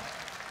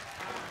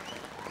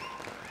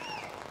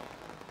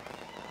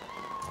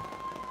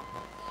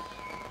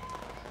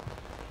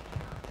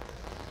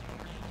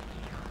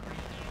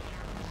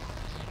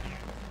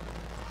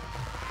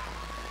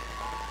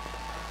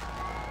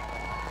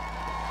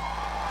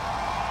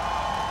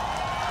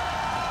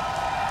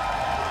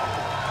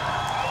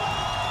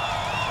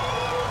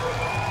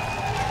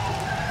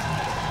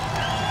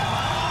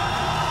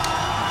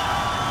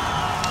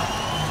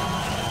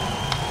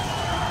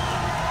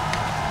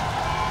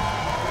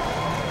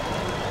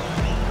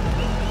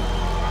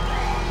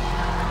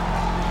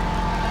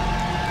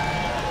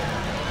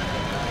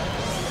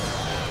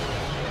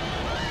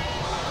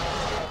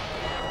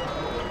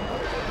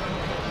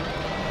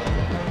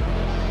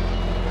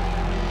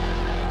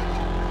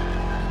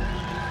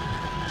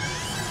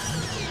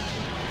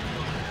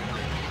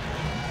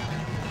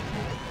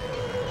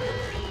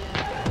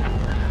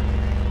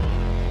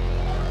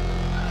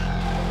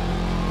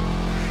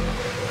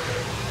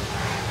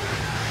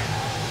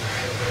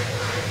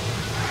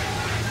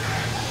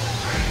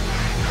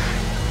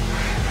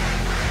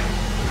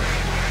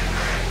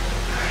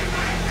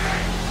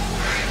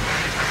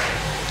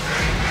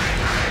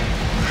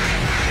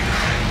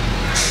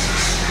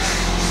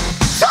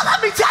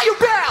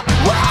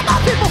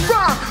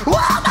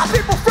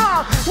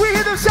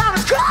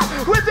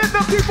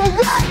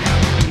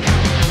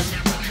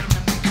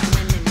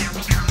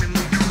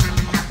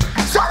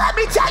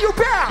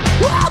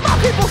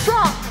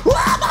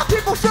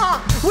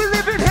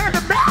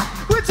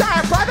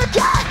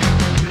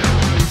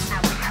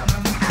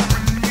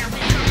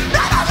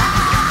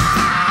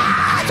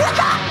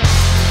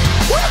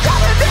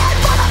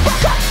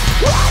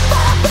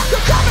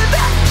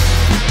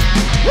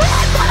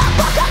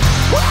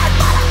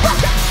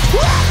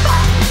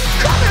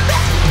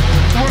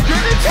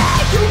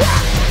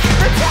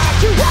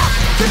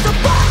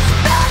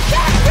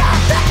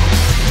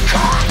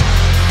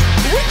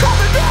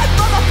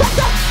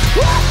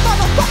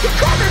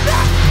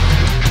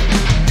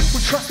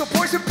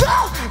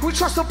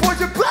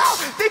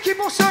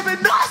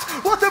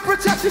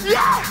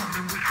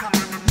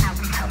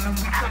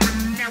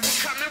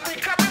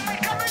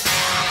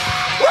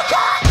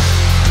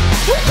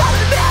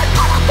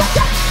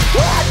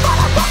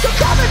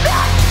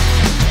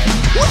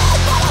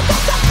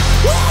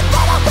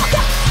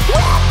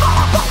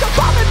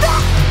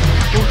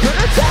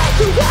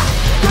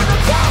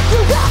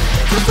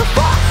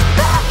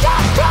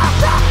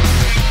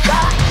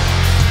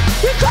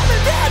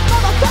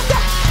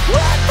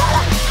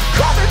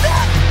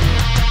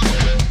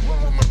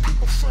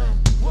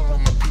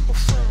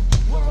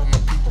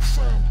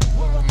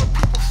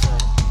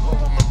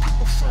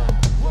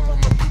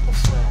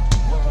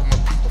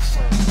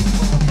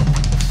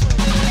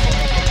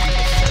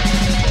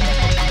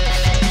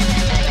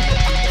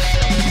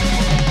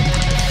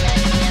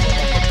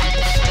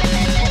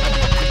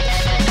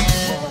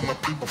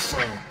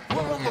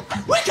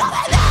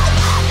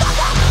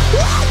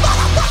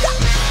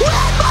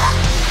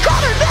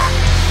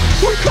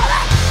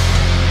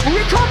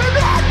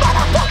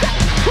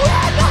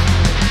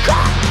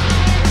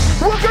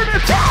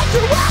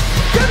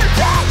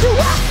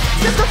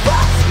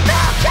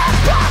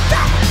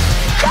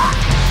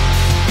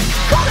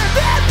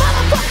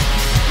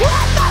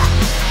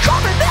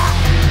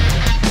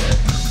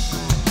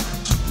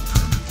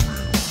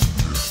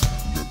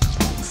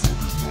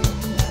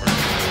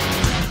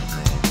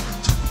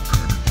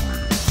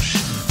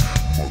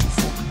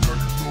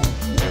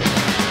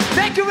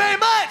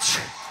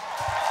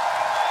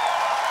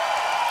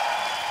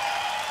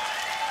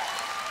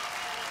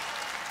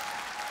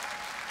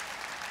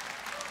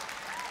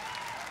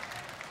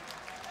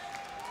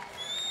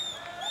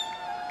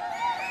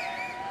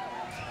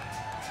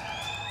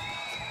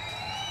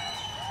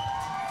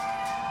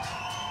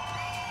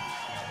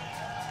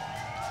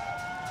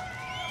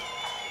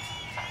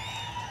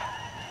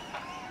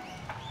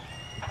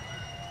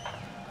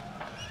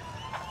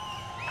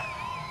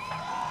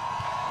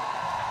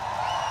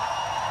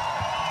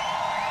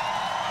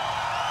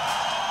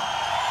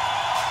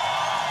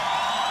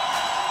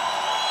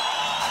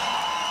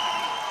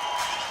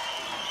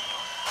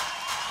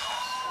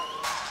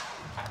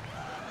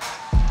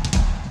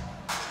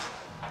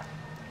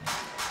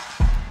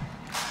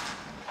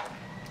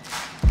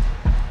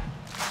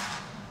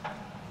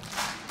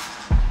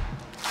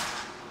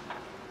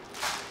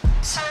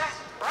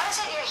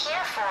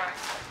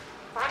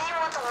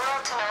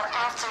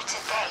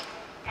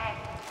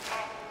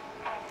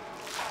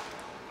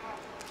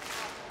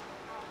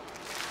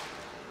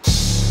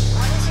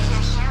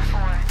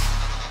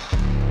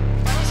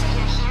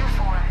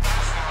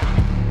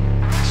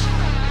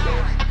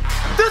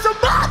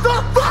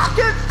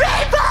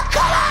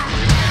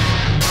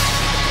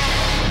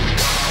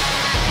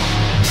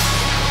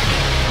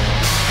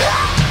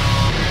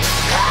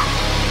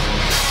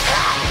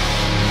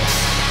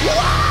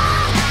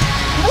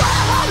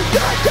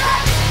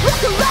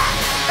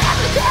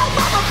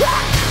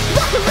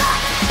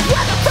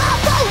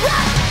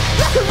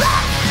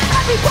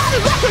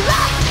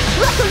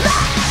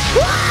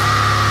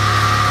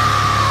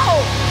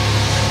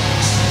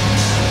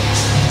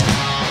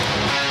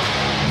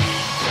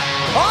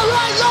 All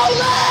right,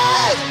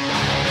 Lowlands!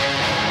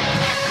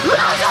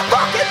 Lose your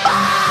fucking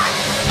mind!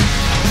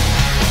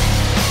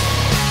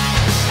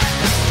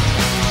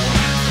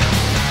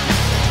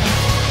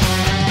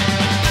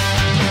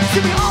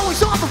 See, we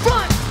always on the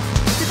run,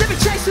 'cause they be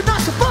chasing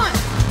us for fun.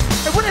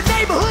 And when the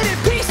neighborhood in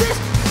pieces,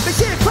 they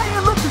sit and play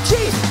and look for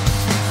cheese.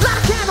 Light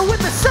a candle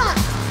with the sun,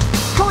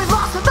 going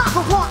lost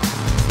another one.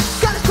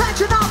 Got us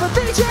clenching all the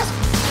beaches,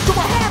 so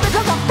my hand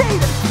because I'm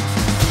faded.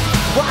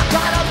 Well, I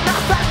got up,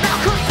 not back, now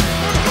cook,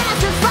 in hands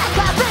just like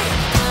I think.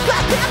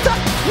 Black Panther,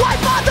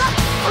 white mother,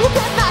 you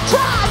better not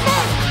try me.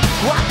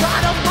 Well, I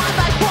got up, my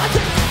life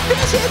wanted,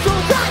 vision to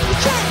run, you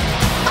can't.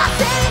 I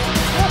say,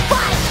 we'll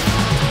fight.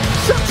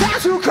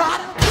 Sometimes you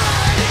gotta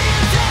burn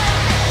it down,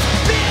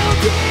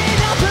 build it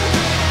up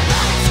again.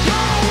 Let's go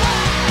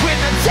out. When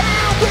the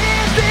town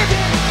we're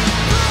living,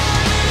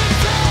 burn it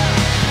down.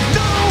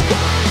 No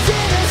one's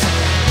in us,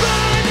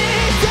 burn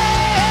it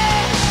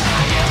down.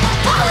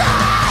 All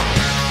right.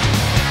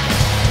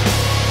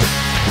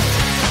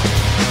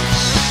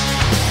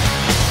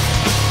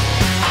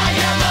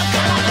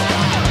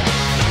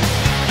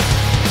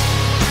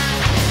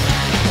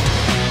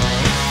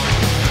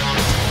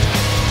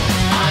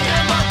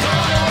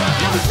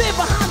 Now we live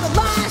behind the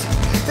lies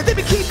that they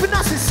be keeping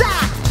us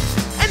inside.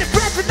 And if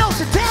Brethren knows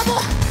the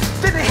devil,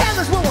 then in hell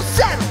is where we'll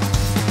settle.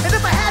 And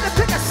if I had to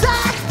pick a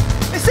side,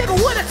 it's even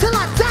with it till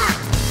I die.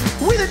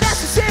 We the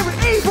necessary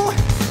evil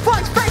for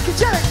these fake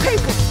angelic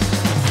people.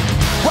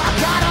 Well, I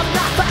got up,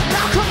 knocked back,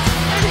 Malcolm,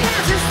 and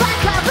hands is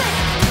like I think.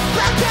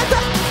 Black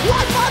Panther,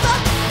 white mother,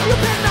 you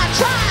better not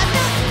try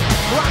me.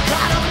 Well, I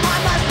got up, my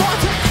life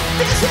wanted,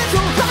 this is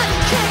who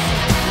Ronnie King.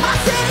 My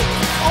city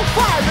on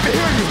fire, let me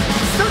hear you.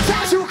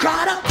 Sometimes you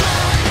gotta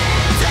burn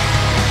it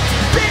down,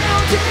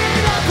 build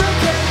it up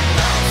again.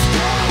 Let's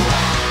go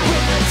out.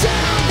 When the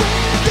town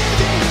we're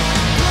living,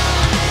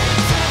 burn it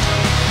down.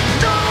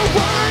 No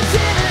one's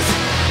in us,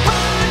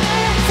 burn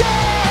it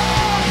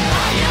down.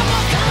 I am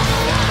a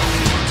conqueror.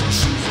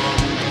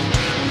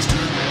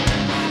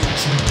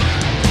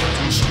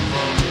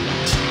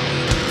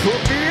 Put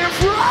me in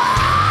front.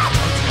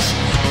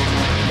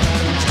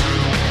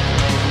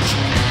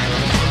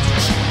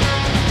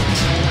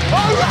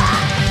 All right.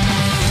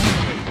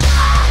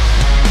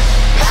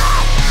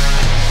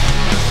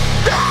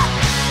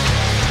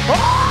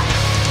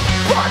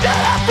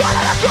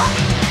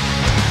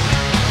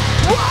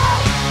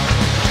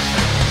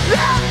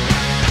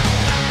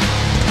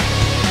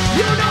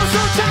 You know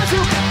sometimes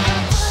you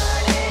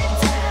burn it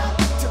down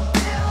to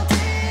build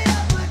it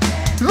up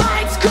again.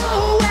 Lights go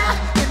out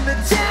in the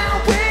town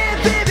we're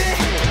living.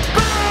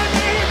 Burn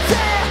it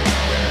down,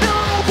 no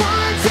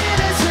one's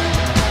innocent.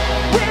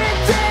 We're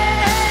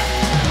dead.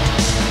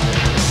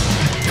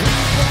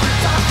 People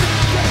talk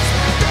against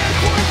me, they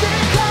point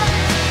their gun.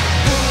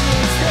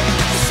 Bullets, they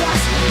miss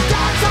us,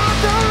 dogs on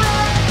the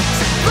run.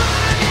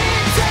 Burn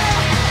it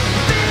down,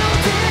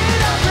 build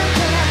it up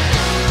again.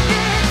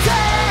 It's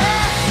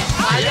dead.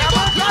 I am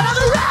a god of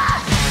the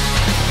rock,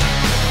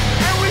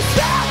 and we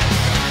shall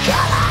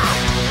come on.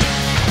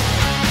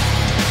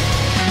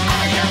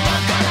 I am a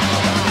god of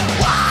the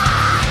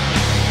rock.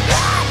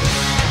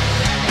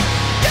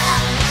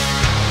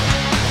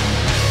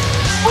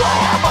 I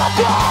am a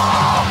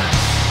god.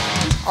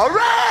 All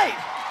right.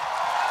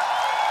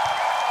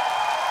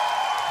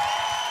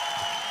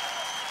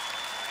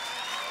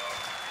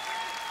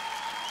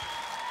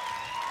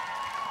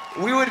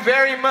 We would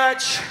very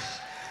much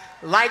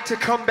like to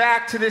come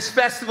back to this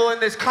festival in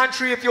this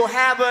country. If you'll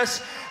have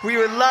us, we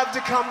would love to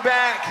come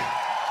back.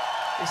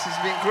 This has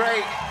been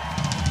great.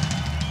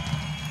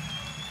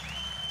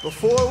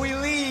 Before we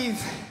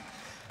leave,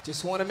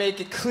 just want to make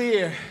it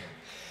clear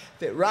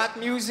that rock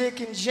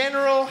music in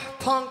general,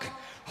 punk,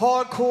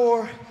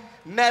 hardcore,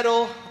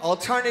 metal,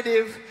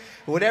 alternative,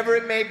 whatever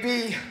it may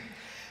be,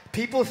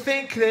 people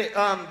think that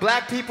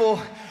black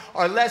people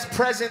are less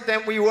present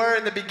than we were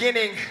in the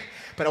beginning,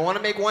 but I want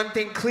to make one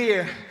thing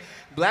clear.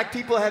 Black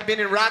people have been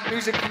in rock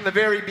music from the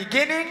very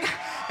beginning,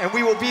 and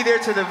we will be there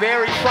to the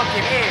very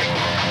fucking end.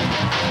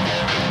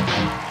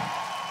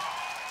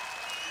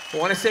 I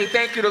want to say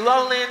thank you to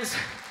Lowlands.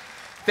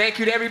 Thank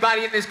you to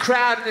everybody in this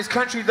crowd, in this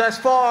country thus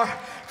far,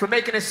 for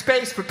making a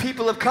space for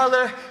people of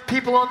color,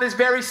 people on this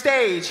very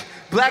stage,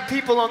 black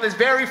people on this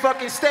very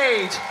fucking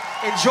stage,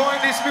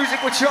 enjoying this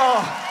music with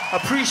y'all,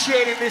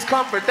 appreciating this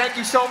comfort. Thank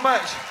you so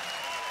much.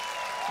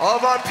 All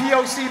of our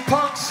POC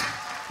punks,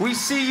 we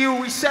see you,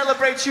 we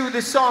celebrate you.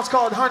 This song's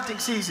called Hunting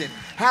Season.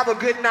 Have a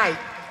good night.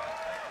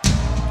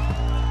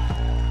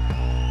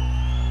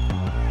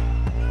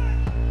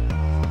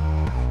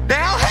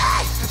 Now,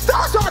 hey,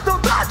 those are the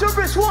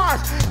murderous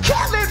ones,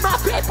 killing my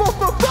people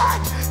for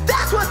fun.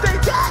 That's what they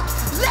did.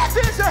 Life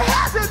is a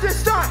hazardous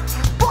stunt.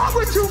 Born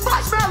with too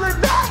much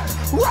melanin,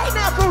 we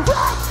never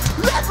run.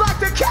 Live like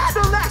the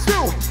candle that's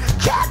new.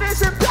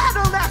 Cadence and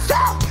battle that's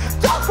out.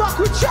 Don't fuck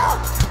with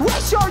you. We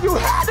show you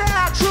how to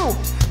act true.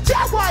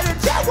 Dead white and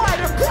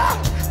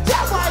brown.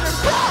 Dead white and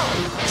brown.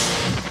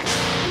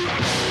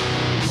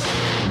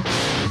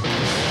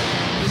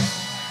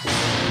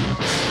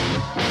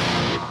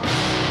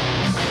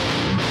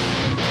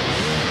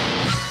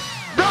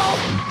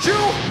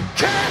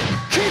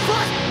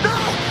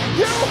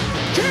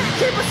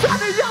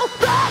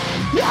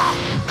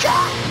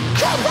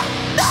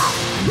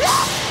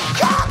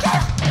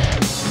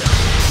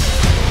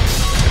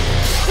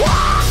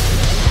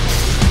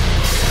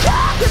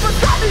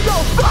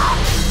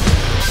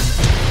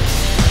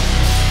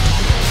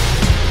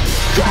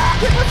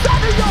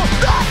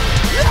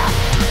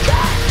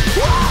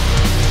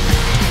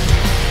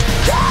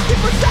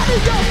 us out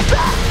of your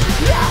back.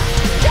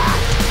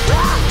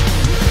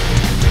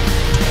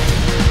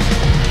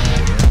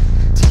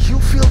 Do you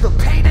feel the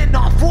pain in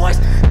our voice?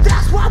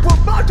 That's why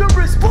we're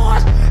murderous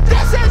boys.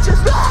 This ain't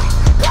just life.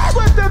 Play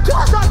with the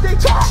doors like they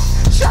talk.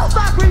 Show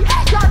like we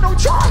ain't got no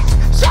choice.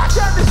 Such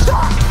a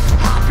start.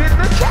 Hop in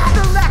the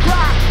Cadillac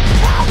ride.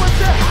 Powers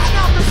to hang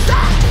on the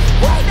side.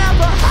 We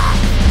never hide.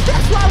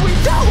 That's why we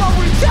do what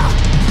we do.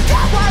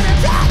 That's why the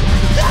die.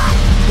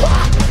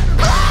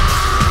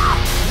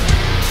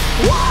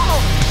 Whoa!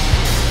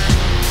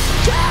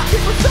 Can't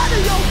keep us out of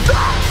your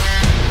thought.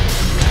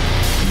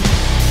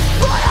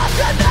 But I'm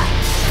gonna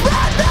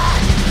run that.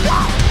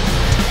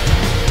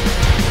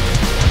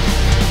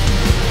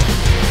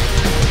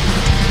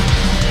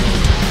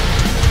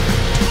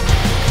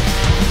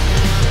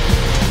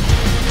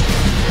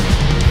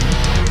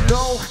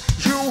 No,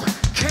 you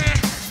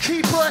can't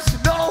keep us.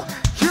 No,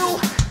 you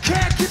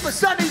can't keep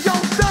us under your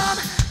thumb.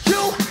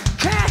 You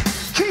can't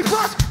keep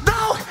us.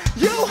 No,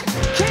 you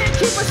can't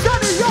keep us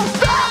under your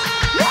thumb.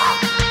 You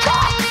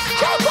can't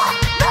keep us.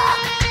 No,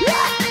 you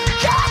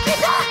can't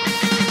keep us.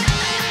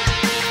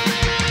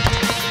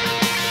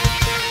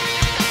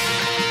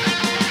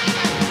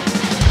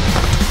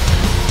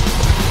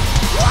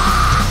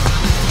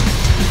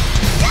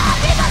 Can't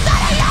keep us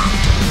under your.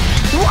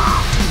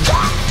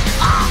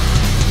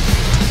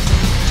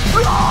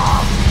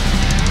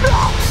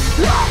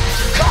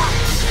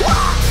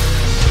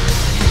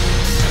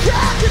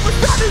 Can't keep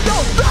us under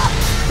your thumb.